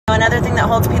that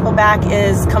holds people back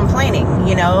is complaining.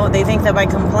 You know, they think that by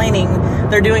complaining,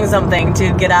 they're doing something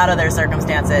to get out of their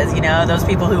circumstances. You know, those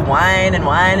people who whine and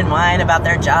whine and whine about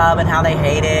their job and how they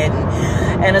hate it.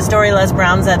 And a story Les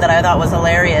Brown said that I thought was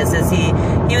hilarious is he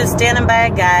was standing by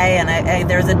a guy, and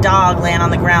there was a dog laying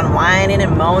on the ground whining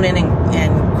and moaning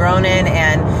and groaning,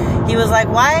 and he was like,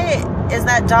 "Why is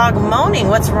that dog moaning?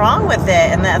 What's wrong with it?"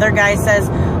 And the other guy says,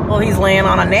 "Well, he's laying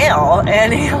on a nail."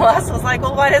 And Les was like,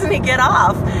 "Well, why doesn't he get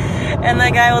off?" And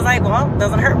the guy was like, "Well, it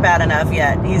doesn't hurt bad enough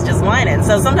yet. He's just whining."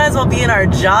 So sometimes we'll be in our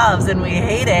jobs and we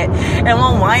hate it, and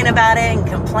we'll whine about it and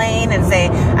complain and say,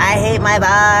 "I hate my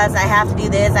boss, I have to do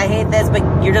this, I hate this," but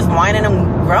you're just whining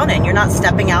and groaning. You're not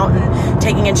stepping out and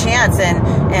taking a chance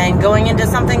and going into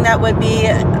something that would be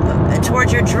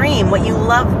towards your dream, what you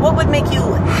love, what would make you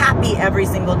happy every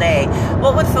single day,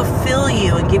 what would fulfill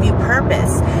you and give you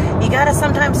purpose. You got to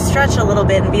sometimes stretch a little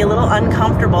bit and be a little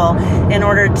uncomfortable in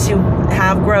order to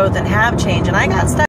have growth and have change. And I got stuck